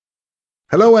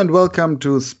Hello and welcome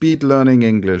to Speed Learning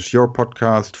English, your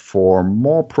podcast for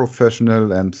more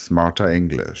professional and smarter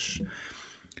English.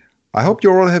 I hope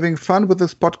you're all having fun with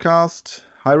this podcast.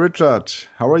 Hi Richard,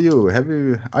 how are you?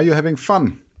 Are you having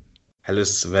fun? Hello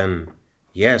Sven.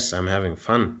 Yes, I'm having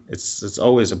fun. It's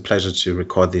always a pleasure to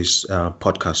record these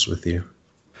podcasts with you.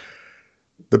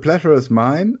 The pleasure is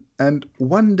mine, and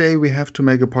one day we have to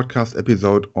make a podcast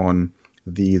episode on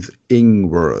these ing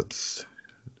words.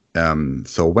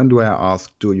 So when do I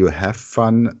ask, do you have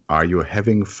fun? Are you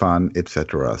having fun?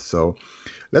 Etc. So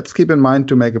let's keep in mind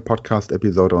to make a podcast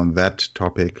episode on that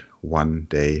topic one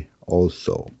day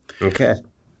also. Okay.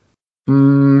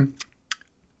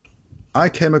 I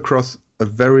came across a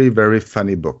very, very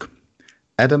funny book.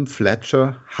 Adam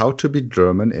Fletcher, How to Be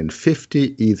German in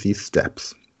 50 Easy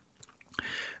Steps.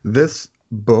 This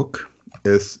book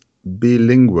is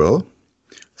bilingual.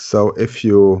 So if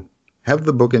you have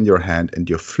the book in your hand and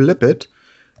you flip it,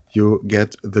 you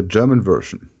get the German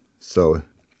version. So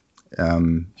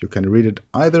you can read it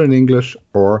either in English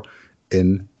or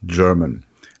in German.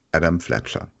 Adam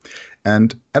Fletcher.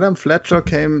 And Adam Fletcher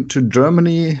came to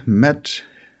Germany, met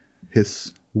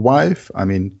his wife. I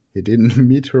mean, he didn't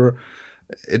meet her.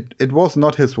 It was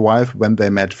not his wife when they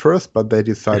met first, but they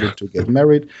decided to get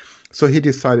married. So he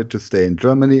decided to stay in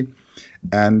Germany,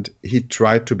 and he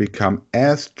tried to become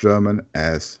as German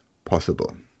as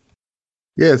possible.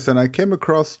 Yes, and I came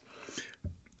across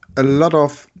a lot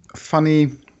of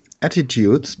funny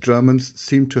attitudes Germans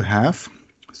seem to have.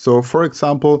 So, for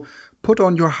example, put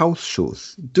on your house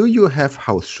shoes. Do you have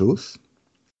house shoes?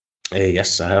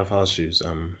 Yes, I have house shoes.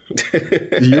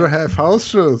 You have house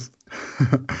shoes.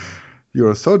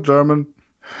 You're so German.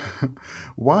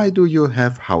 Why do you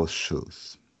have house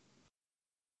shoes?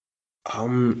 I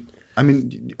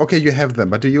mean, okay, you have them,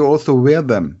 but do you also wear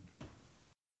them?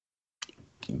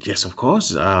 Yes, of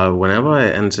course. Whenever I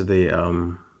enter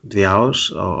the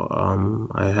house,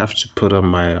 I have to put on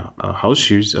my house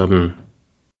shoes. And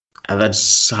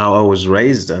that's how I was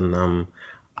raised, and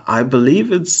I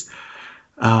believe it's.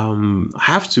 I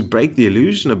have to break the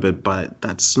illusion a bit, but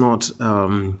that's not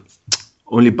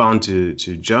only bound to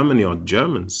Germany or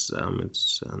Germans.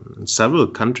 It's in several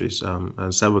countries,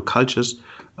 and several cultures.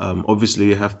 Obviously,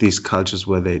 you have these cultures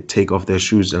where they take off their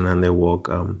shoes and then they walk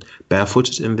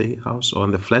barefooted in the house or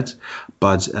in the flat.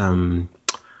 But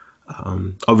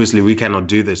obviously, we cannot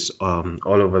do this all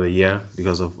over the year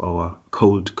because of our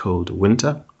cold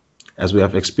winter, as we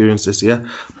have experienced this year.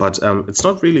 But it's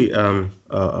not really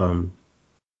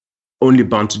only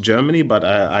bound to Germany, but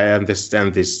I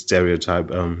understand this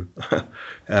stereotype.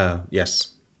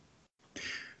 Yes.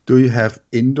 Do you have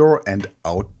indoor and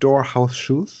outdoor house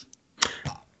shoes?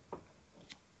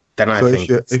 Then I think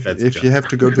if you have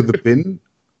to go to the bin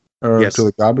or yes. to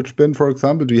the garbage bin, for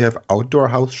example, do you have outdoor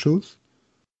house shoes?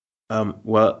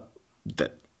 Well,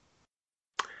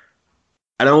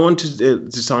 I don't want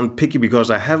to sound picky because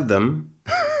I have them.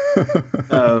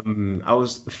 I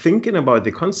was thinking about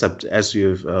the concept as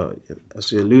you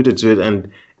alluded to it,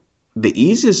 and the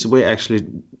easiest way actually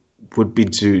would be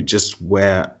to just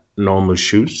wear normal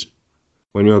shoes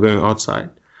when you're going outside,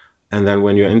 and then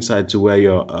when you're inside to wear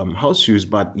your house shoes.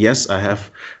 But yes, I have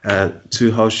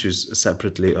two house shoes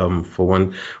separately for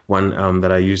one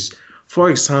that I use. For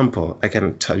example, I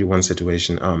can tell you one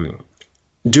situation.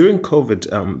 During COVID,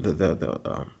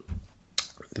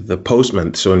 the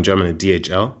postman, so in Germany,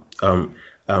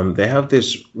 DHL, they have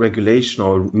this regulation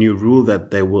or new rule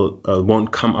that they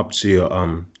won't come up to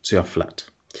your flat.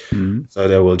 Mm-hmm. So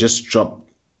they will just drop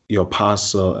your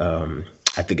parcel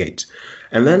at the gate,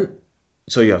 and then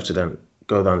so you have to then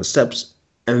go down the steps.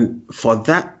 And for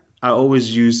that, I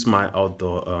always use my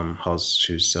outdoor house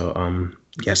shoes. So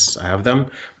yes, I have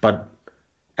them. But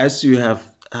as you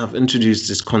have introduced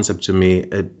this concept to me,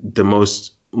 the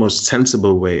most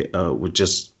sensible way would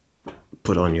just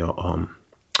put on your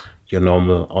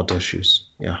normal outdoor shoes.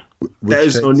 Yeah, there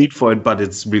is no need for it, but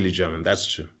it's really German. That's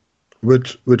true.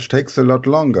 Which takes a lot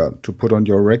longer to put on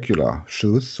your regular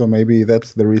shoes. So maybe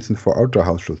that's the reason for outdoor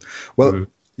house shoes. Well,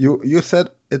 you said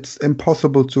it's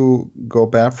impossible to go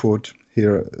barefoot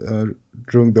here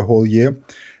during the whole year.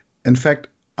 In fact,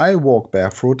 I walk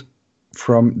barefoot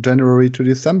from January to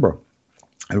December.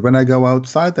 And when I go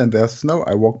outside and there's snow,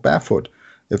 I walk barefoot.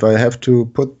 If I have to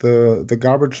put the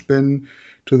garbage bin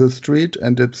to the street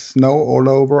and it's snow all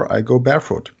over, I go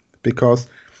barefoot because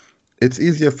it's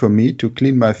easier for me to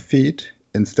clean my feet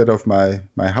instead of my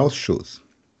house shoes.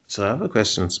 So I have a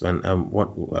question, Sven.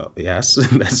 Yes,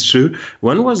 that's true.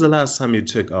 When was the last time you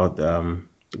took out the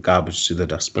garbage to the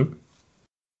dustbin?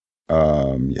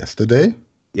 Yesterday.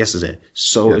 Yesterday.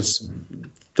 So yes.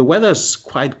 The weather's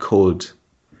quite cold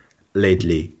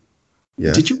lately.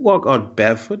 Yes. Did you walk out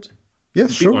barefoot?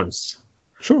 Yes, sure. Honest.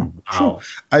 Sure, Wow.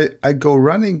 sure. I go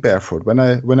running barefoot. When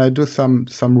I do some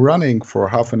running for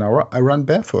half an hour, I run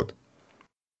barefoot.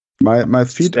 My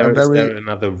feet are very. Is there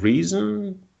another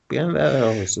reason behind that,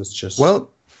 or is this just?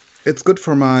 Well, it's good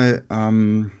for my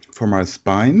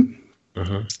spine,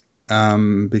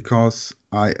 because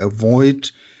I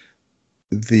avoid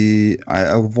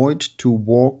to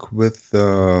walk with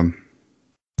the.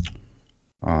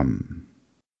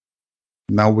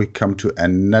 Now we come to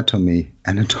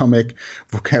anatomic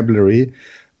vocabulary.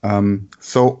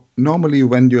 So normally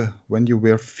when you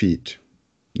wear feet,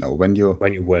 when you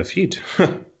wear feet.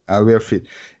 I wear feet.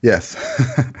 Yes.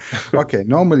 Okay.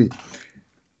 Normally,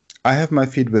 I have my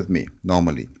feet with me.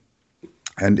 Normally,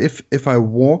 and if I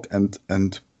walk and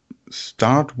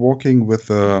start walking with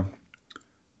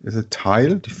is it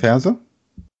tile, die Ferse?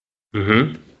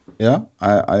 Mm-hmm. Yeah,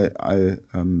 I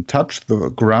touch the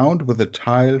ground with the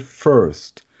tile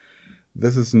first.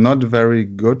 This is not very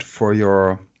good for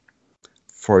your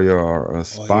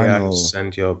spinal.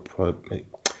 And your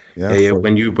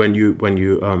when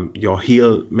you your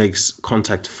heel makes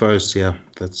contact first. Yeah,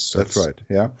 that's right.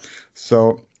 Yeah.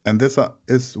 So and this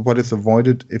is what is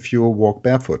avoided if you walk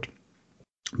barefoot,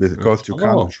 because you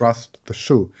can't trust the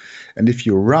shoe, and if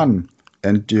you run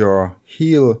and your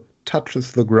heel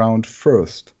touches the ground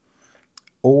first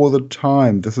all the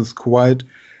time, this is quite.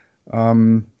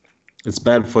 It's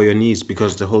bad for your knees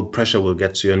because the whole pressure will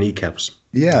get to your kneecaps.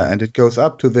 Yeah, and it goes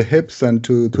up to the hips and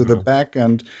to the back,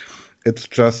 and it's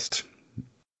just.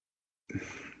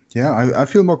 Yeah, I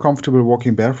feel more comfortable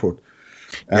walking barefoot.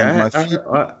 And my feet...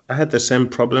 I had the same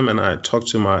problem, and I talked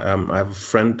to my. I have a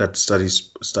friend that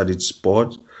studied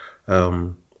sport,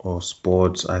 or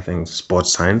sports. I think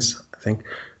sports science. I think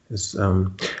is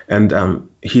and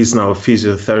he's now a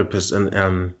physiotherapist,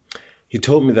 and he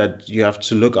told me that you have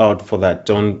to look out for that.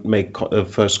 Don't make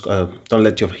don't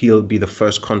let your heel be the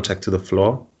first contact to the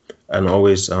floor, and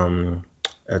always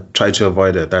try to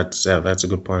avoid it. That's a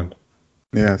good point.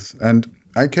 Yes, and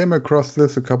I came across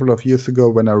this a couple of years ago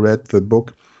when I read the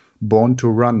book Born to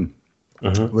Run,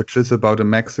 which is about a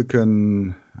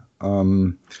Mexican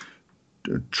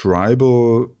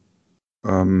tribal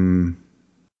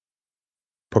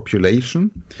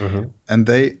population, and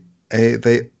they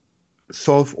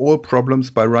solve all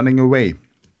problems by running away.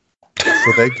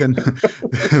 So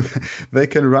they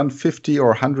can run 50 or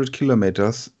 100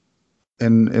 kilometers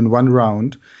in one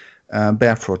round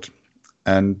barefoot.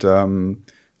 And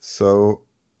so,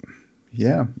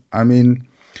 yeah, I mean,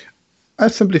 I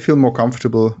simply feel more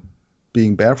comfortable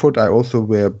being barefoot. I also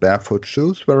wear barefoot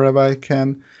shoes wherever I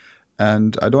can,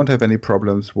 and I don't have any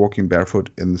problems walking barefoot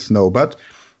in the snow. But,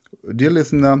 dear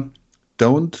listener,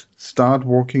 don't start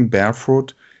walking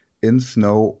barefoot in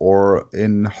snow or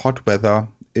in hot weather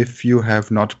if you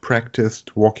have not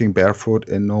practiced walking barefoot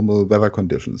in normal weather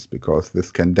conditions, because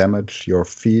this can damage your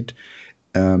feet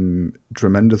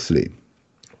tremendously.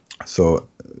 So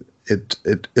it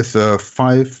is a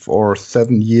 5 or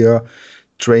 7 year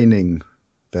training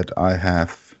that I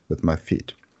have with my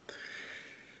feet.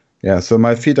 Yeah, so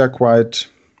my feet are quite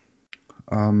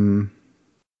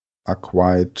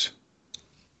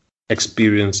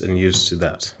experienced and used to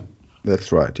that.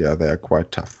 That's right. Yeah, they are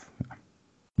quite tough.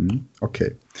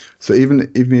 Okay, so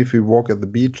even if we walk at the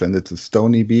beach and it's a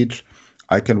stony beach,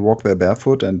 I can walk there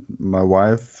barefoot, and my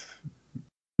wife,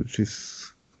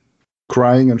 she's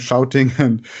crying and shouting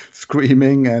and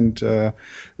screaming, and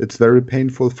it's very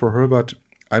painful for her, but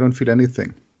I don't feel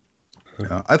anything.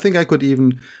 I think I could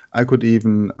even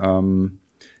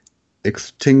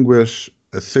extinguish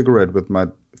a cigarette with my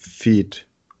feet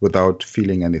without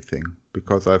feeling anything,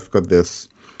 because I've got this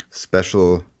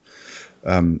special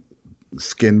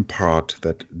skin part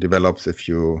that develops if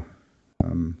you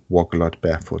walk a lot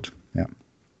barefoot. Yeah.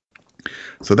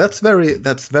 So that's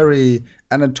very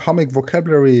anatomic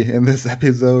vocabulary in this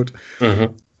episode.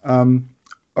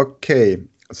 Okay,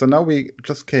 so now we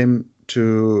just came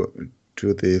to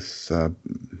this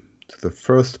the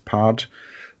first part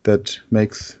that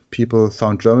makes people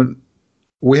sound German.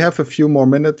 We have a few more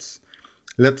minutes.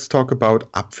 Let's talk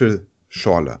about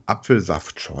Apfelschorle,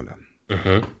 Apfelsaftschorle.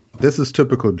 This is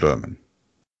typical German.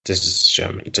 This is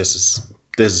German. This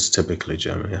is typically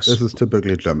German. Yes. This is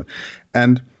typically German,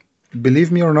 and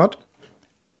believe me or not,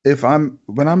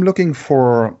 when I'm looking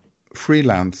for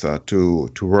freelancer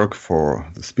to work for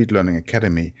the Speed Learning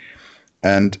Academy,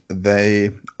 and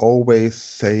they always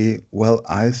say, "Well,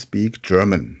 I speak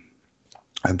German,"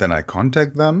 and then I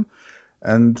contact them,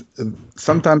 and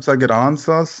sometimes I get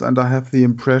answers, and I have the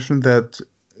impression that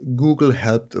Google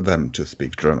helped them to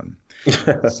speak German.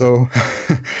 So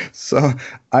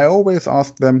I always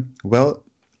ask them, well,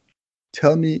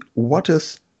 tell me what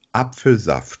is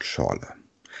Apfelsaftschorle?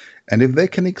 And if they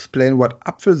can explain what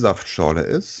Apfelsaftschorle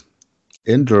is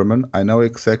in German, I know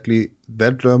exactly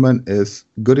that German is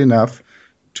good enough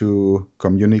to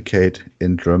communicate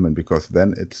in German, because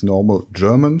then it's normal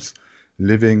Germans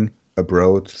living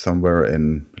abroad somewhere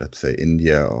in, let's say,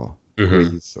 India or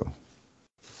Greece or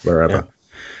wherever. Yeah,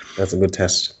 that's a good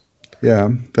test. Yeah,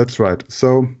 that's right.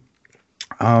 So,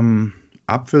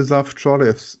 Apfelsaftschorle,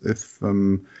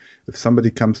 if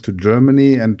somebody comes to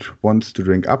Germany and wants to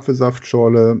drink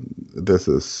Apfelsaftschorle, this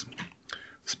is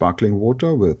sparkling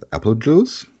water with apple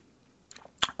juice.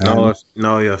 Now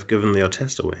you have given your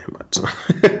test away. But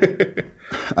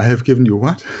I have given you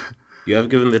what? You have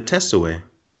given the test away.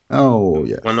 Oh,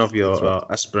 yeah. One of your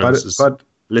aspirants is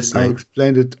listening.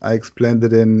 I explained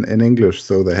it in English,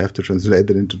 so they have to translate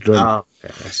it into German.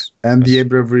 Okay, yes. And the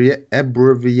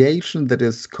abbreviation that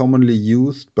is commonly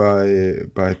used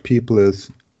by people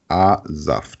is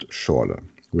A-Saftschorle,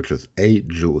 which is a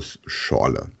juice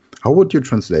Schorle. How would you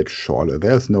translate Schorle?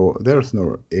 There's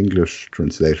no English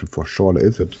translation for Schorle,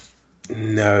 is it?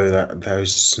 No,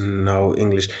 there's no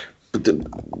English. But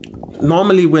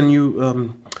normally, when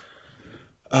you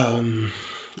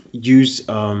use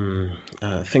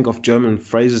think of German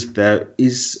phrases, there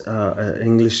is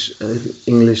English.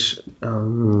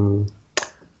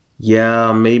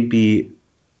 Maybe.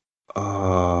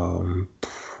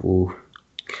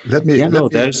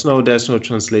 There's no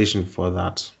translation for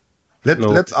that.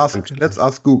 Let's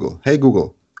ask Google. Hey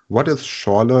Google, what is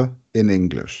Schorle in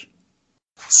English?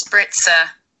 Spritzer.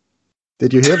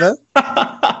 Did you hear that?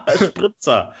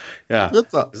 Spritzer. Yeah.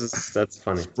 Spritzer. That's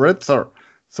funny. Spritzer.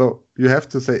 So you have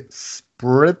to say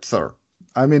spritzer.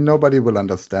 I mean, nobody will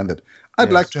understand it.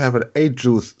 I'd like to have an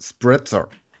juice spritzer.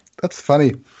 That's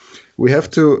funny. We have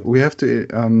to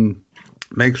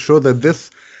make sure that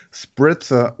this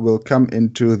spritzer will come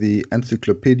into the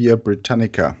Encyclopedia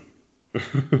Britannica.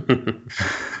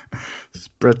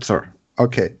 Spritzer.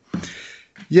 Okay.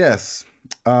 Yes.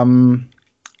 I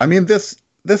mean, this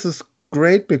is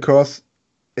great because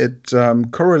it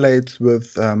correlates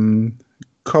with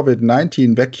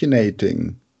COVID-19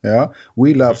 vaccinating. Yeah,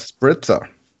 we love spritzer.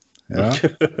 Yeah,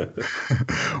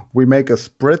 we make a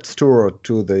spritz tour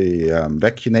to the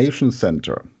vaccination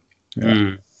center.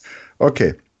 Yeah.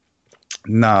 Okay.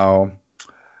 Now,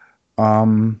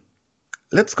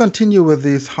 let's continue with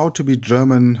these how to be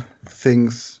German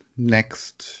things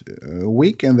next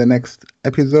week in the next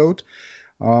episode.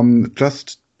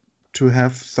 Just to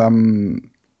have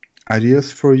some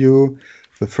ideas for you.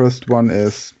 The first one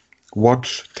is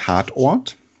watch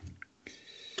Tatort.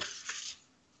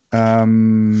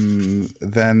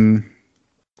 Then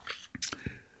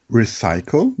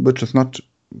recycle, which is not,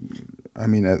 I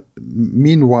mean,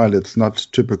 meanwhile, it's not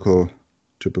typical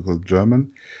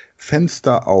German.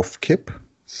 Fenster auf Kipp.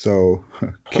 So,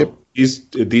 Kipp.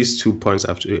 These 2 points, I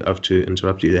have to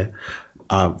interrupt you there,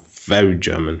 are very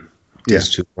German.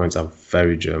 These 2 points are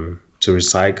very German. To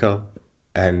recycle,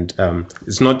 and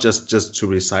it's not just to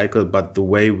recycle, but the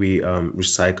way we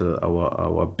recycle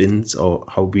our bins, or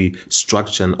how we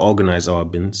structure and organize our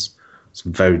bins. It's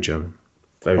very German.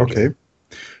 Very okay. German.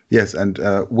 Yes, and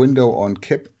window on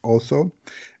Kipp also.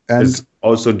 And it's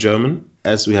also German,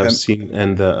 as we have seen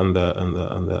in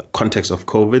the context of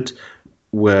COVID,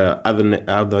 where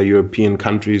other European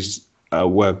countries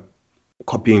were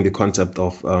copying the concept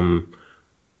of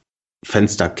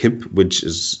Fensterkipp, which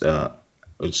is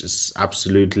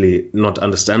absolutely not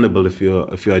understandable if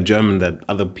you're a German, that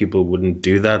other people wouldn't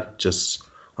do that just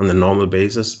on a normal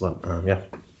basis. But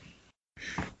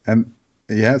and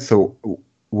so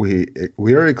we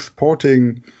are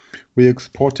exporting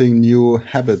new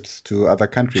habits to other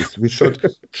countries. We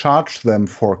should charge them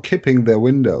for kipping their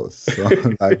windows. So,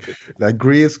 like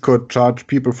Greece could charge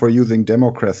people for using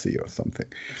democracy or something.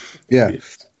 Yeah.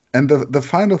 Yes. And the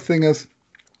final thing is,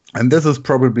 and this is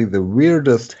probably the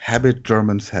weirdest habit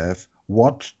Germans have,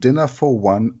 watch Dinner for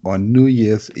One on New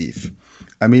Year's Eve.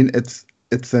 I mean, it's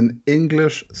an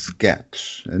English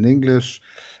sketch, an English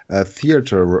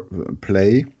theater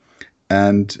play,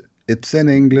 and it's in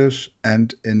English,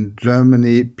 and in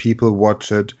Germany, people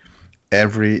watch it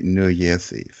every New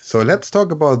Year's Eve. So let's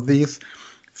talk about these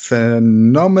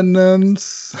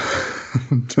phenomenons,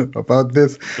 about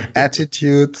these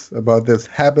attitudes, about these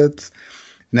habits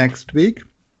next week.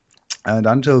 And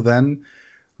until then,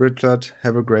 Richard,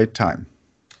 have a great time.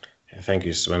 Thank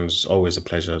you, Sven. It's always a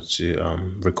pleasure to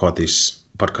record these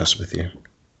podcasts with you.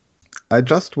 I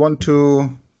just want to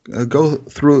go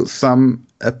through some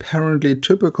apparently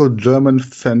typical German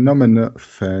phenomenon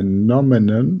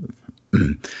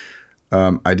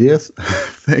ideas.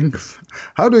 things.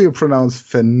 How do you pronounce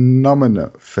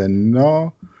phenomenon?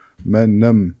 Phenomenon.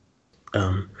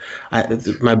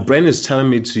 My brain is telling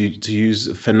me to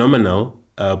use phenomenal,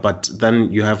 but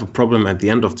then you have a problem at the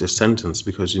end of the sentence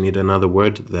because you need another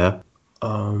word there.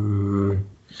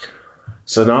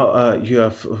 So now you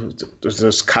have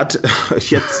das Cut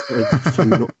jetzt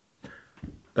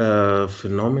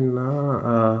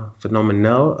phenomenal,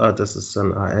 das ist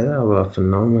dann AL, aber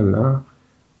phenomenal.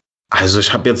 Also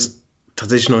ich habe jetzt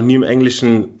tatsächlich noch nie im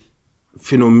Englischen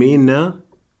Phänomene.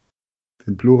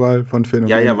 Den Plural von Phänomen.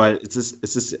 Ja, weil es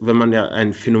ist, wenn man ja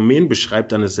ein Phänomen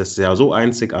beschreibt, dann ist es ja so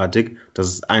einzigartig, dass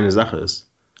es eine Sache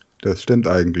ist. Das stimmt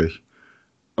eigentlich.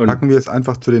 Und packen wir es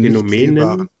einfach zu den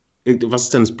Phänomenen. Was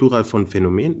ist denn das Plural von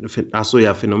Phänomen? Achso,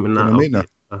 ja, Phänomene. Phänomene.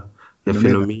 Okay. Ja,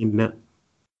 Phänomene.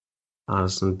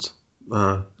 Das sind.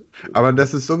 Aber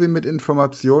das ist so wie mit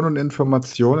Information und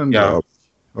Informationen, ja.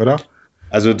 Oder?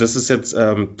 Also das ist jetzt,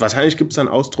 wahrscheinlich gibt es einen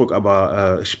Ausdruck,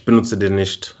 aber ich benutze den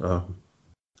nicht.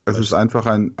 Es ist einfach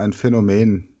ein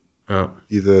Phänomen. Ja.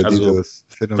 Dieses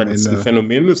Phänomen. Wenn es ein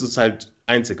Phänomen ist, ist es halt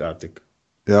einzigartig.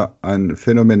 Ja, ein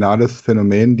phänomenales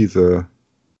Phänomen, diese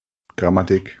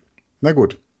Grammatik. Na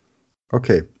gut.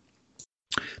 Okay.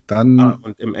 Dann.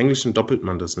 Und im Englischen doppelt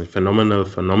man das nicht. Phenomenal,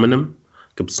 Phenomenon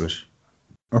gibt es nicht.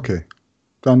 Okay.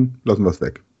 Dann lassen wir es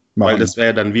weg. Weil das wäre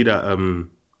ja dann wieder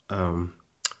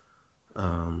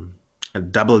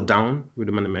Double Down,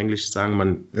 würde man im Englischen sagen.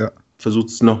 Man versucht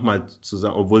es nochmal zu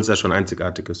sagen, obwohl es ja schon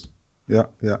einzigartig ist. Ja,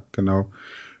 genau.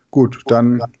 Gut,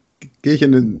 dann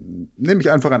nehme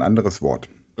ich einfach ein anderes Wort.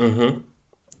 Mhm.